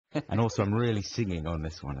And also, I'm really singing on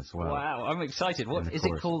this one as well. Wow, I'm excited. What is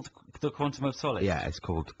it called? The Quantum of Solace? Yeah, it's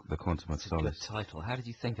called The Quantum of Solace. Good title. How did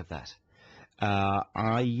you think of that?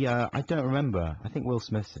 I don't remember. I think Will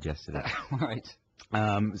Smith suggested it. Right.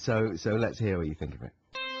 So let's hear what you think of it.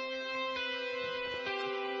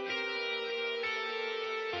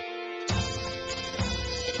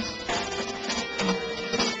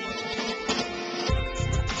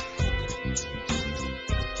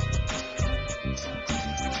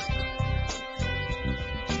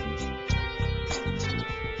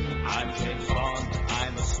 I'm James Bond,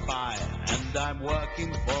 I'm a spy, and I'm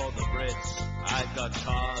working for the Brits. I've got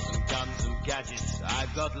cars and guns and gadgets,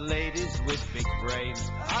 I've got ladies with big brains.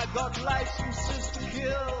 I've got licenses to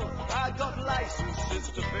kill, I've got licenses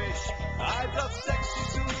to fish. I've got sexy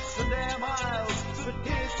suits and air miles, but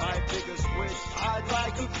here's my biggest wish. I'd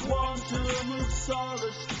like a quantum of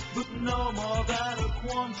solace, but no more than a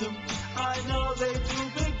quantum. I know they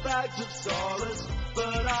do big bags of solace,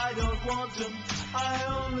 but I don't want them. I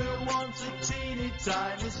only want a teeny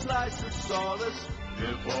tiny slice of solace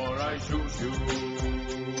before I choose you.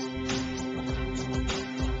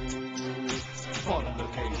 Bottom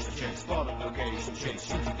location chase, bottom location chase,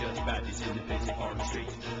 shooting dirty baddies in the busy foreign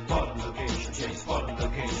street. Bottom location chase, bottom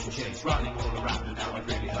location chase, running all around and now I've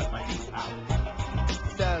really hurt my feet out.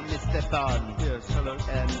 So, Mr. Bond. Yes, hello.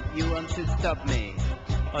 You want to stop me?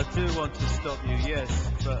 I do want to stop you, yes,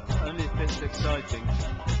 but only if it's exciting.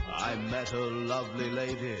 I met a lovely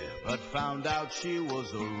lady, but found out she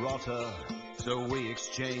was a rotter. So we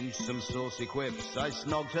exchanged some saucy quips. I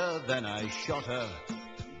snogged her, then I shot her.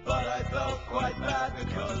 But I felt quite bad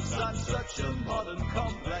because I'm such a modern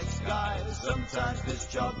complex guy. Sometimes this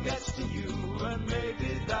job gets to you, and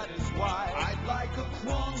maybe that is why. I'd like a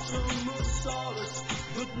quantum of solace,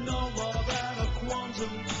 but no more than a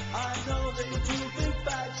quantum. I know they do big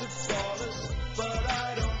bags of solace, but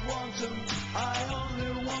I don't want them. I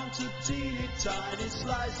only want a teeny tiny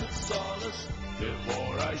slice of solace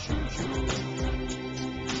before I shoot you.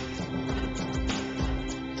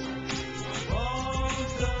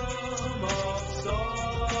 Quantum of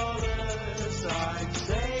solace, I'm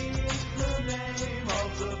saying the name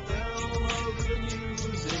of the film of the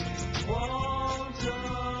music.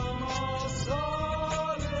 Quantum of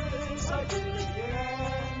solace, I did it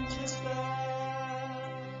again just there.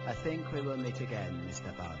 I think we will meet again,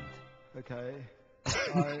 Mr. Bond. Okay.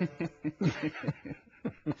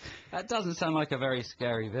 That doesn't sound like a very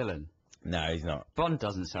scary villain. No, he's not. Bond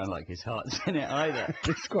doesn't sound like his heart's in it either.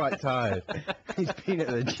 He's quite tired. He's been at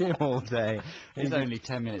the gym all day. He's only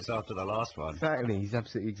 10 minutes after the last one. Exactly, he's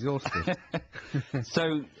absolutely exhausted.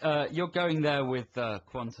 So you're going there with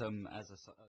Quantum as a...